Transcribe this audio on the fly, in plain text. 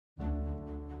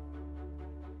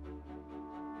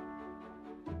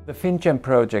The FinnGen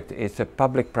project is a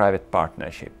public-private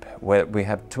partnership where we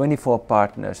have 24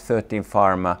 partners, 13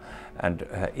 pharma and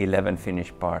 11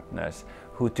 Finnish partners,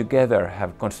 who together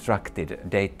have constructed a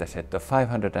dataset of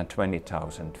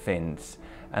 520,000 Finns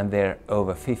and their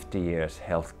over 50 years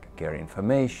healthcare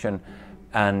information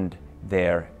and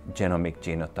their genomic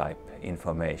genotype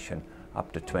information,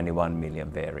 up to 21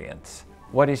 million variants.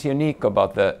 What is unique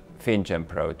about the FinnGen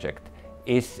project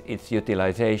is its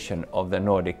utilization of the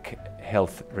Nordic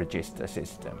health register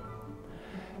system.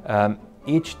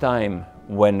 Each time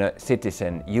when a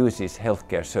citizen uses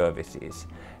healthcare services,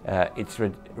 it's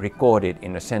recorded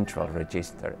in a central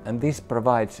register, and this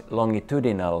provides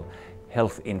longitudinal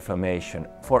health information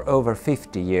for over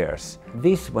 50 years.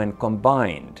 This, when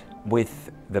combined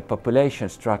with the population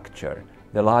structure,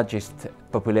 the largest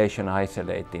population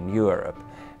isolate in Europe,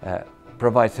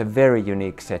 provides a very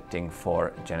unique setting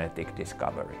for genetic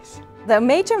discoveries. The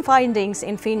major findings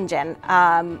in FinnGen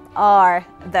are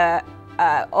the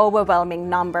overwhelming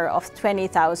number of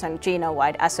 20,000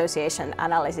 genome-wide association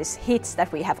analysis hits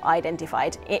that we have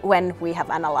identified when we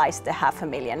have analyzed the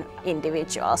 500,000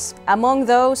 individuals. Among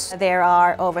those, there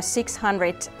are over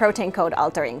 600 protein code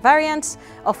altering variants,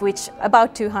 of which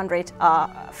about 200 are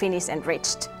Finnish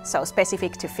enriched, so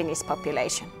specific to Finnish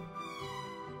population.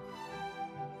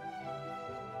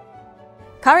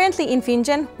 Currently in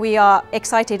FinnGen, we are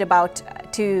excited about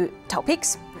two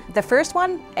topics. The first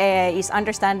one is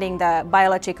understanding the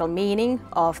biological meaning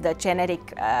of the genetic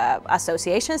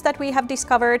associations that we have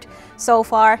discovered so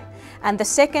far. And the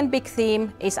second big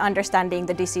theme is understanding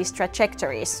the disease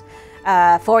trajectories.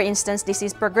 For instance,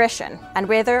 disease progression, and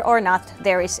whether or not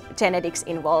there is genetics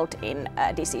involved in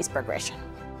disease progression.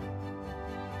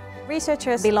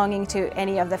 Researchers belonging to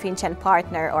any of the FinnGen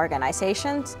partner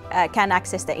organizations can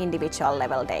access the individual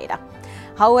level data.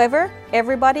 However,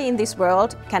 everybody in this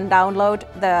world can download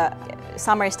the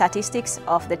summary statistics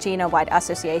of the genome-wide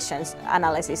associations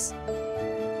analysis.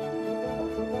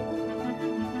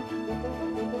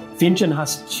 FinnGen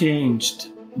has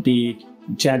changed the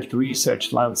genetic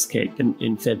research landscape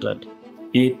in Finland.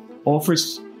 It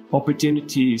offers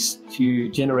opportunities to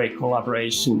generate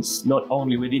collaborations not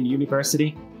only within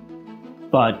university,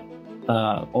 but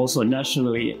also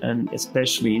nationally and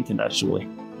especially internationally.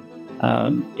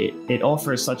 It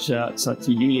offers such a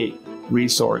unique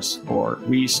resource for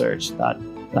research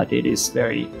that it is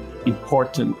very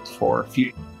important for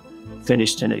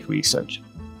Finnish genetic research.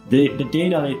 The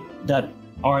data that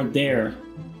are there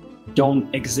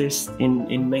don't exist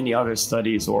in many other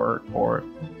studies or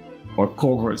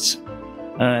cohorts.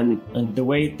 And the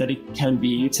way that it can be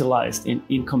utilized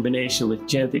in combination with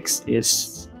genetics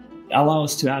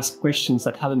allows to ask questions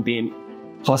that haven't been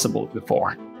possible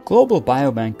before. Global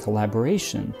biobank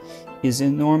collaboration is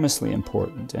enormously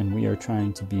important, and we are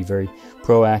trying to be very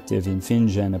proactive in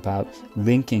FinnGen about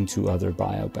linking to other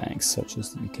biobanks, such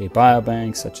as the UK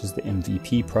Biobank, such as the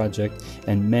MVP project,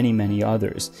 and many, many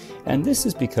others. And this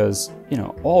is because,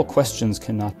 all questions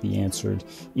cannot be answered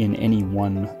in any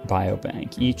one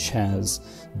biobank. Each has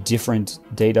different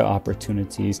data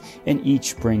opportunities, and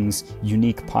each brings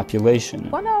unique population.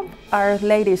 One of our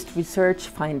latest research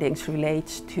findings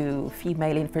relates to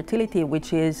female infertility,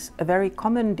 which is a very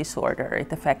common disorder.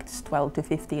 It affects 12 to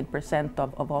 15%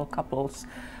 of all couples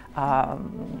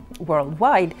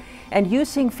worldwide. And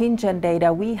using FinnGen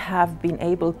data, we have been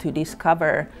able to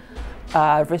discover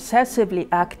recessively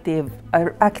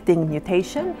acting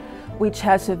mutation, which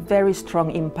has a very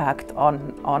strong impact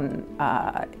on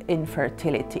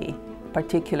infertility,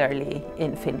 particularly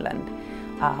in Finland.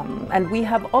 And we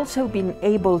have also been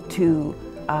able to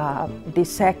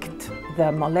dissect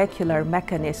the molecular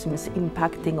mechanisms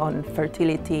impacting on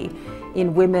fertility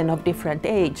in women of different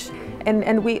age.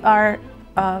 And we are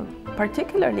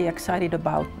particularly excited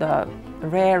about the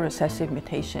rare recessive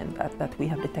mutation that we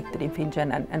have detected in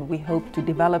FinnGen, and we hope to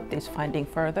develop this finding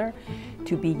further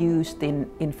to be used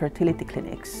in fertility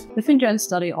clinics. The FinnGen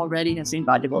study already has been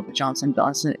valuable for Johnson &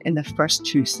 Johnson in the first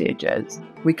two stages.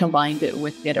 We combined it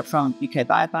with data from UK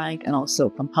Biobank and also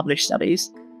from published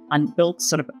studies, and built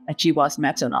sort of a GWAS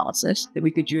meta-analysis that we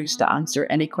could use to answer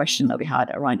any question that we had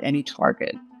around any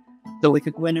target. So we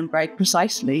could go in and very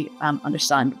precisely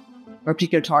understand for a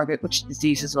particular target which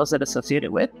diseases was it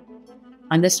associated with.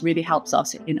 And this really helps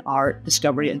us in our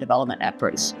discovery and development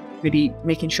efforts, really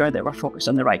making sure that we're focused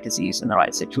on the right disease and the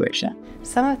right situation.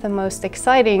 Some of the most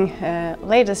exciting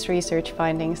latest research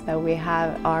findings that we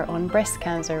have are on breast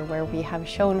cancer, where we have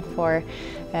shown for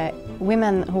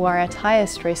women who are at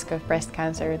highest risk of breast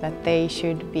cancer that they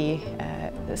should be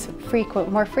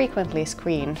more frequently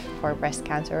screened for breast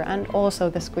cancer, and also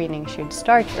the screening should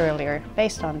start earlier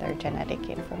based on their genetic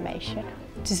information.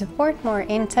 To support more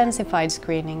intensified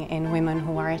screening in women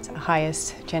who are at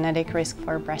highest genetic risk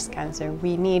for breast cancer,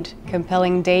 we need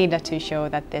compelling data to show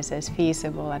that this is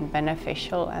feasible and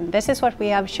beneficial, and this is what we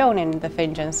have shown in the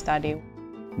FinnGen study.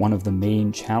 One of the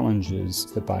main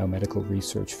challenges that biomedical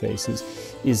research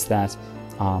faces is that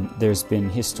there's been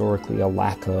historically a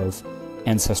lack of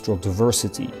ancestral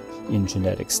diversity in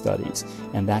genetic studies,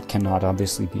 and that cannot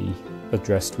obviously be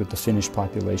addressed with the Finnish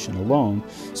population alone.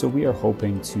 So we are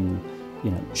hoping to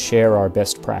share our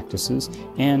best practices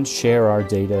and share our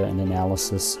data and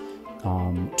analysis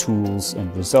tools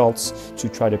and results to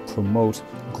try to promote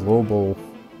global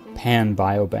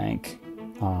pan-biobank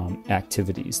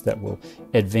activities that will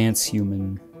advance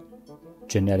human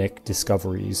genetic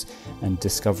discoveries and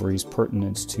discoveries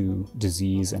pertinent to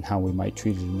disease and how we might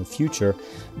treat it in the future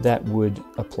that would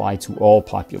apply to all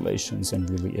populations and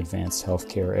really advance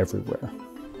healthcare everywhere.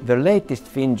 The latest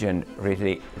FinnGen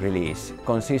release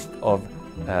consists of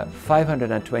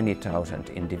 520,000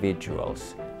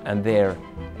 individuals and their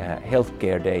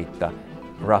healthcare data,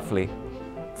 roughly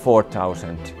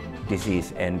 4,000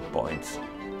 disease endpoints.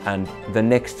 And the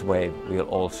next wave will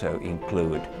also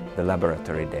include the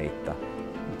laboratory data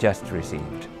just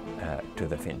received to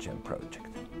the FinnGen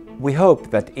project. We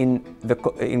hope that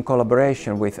in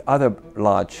collaboration with other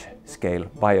large-scale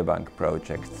biobank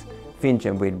projects,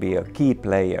 FinnGen will be a key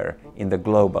player in the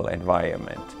global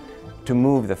environment to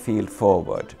move the field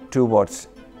forward towards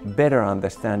better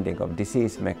understanding of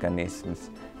disease mechanisms,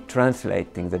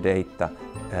 translating the data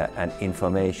and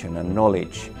information and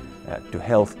knowledge to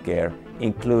healthcare,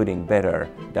 including better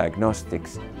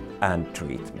diagnostics and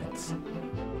treatments.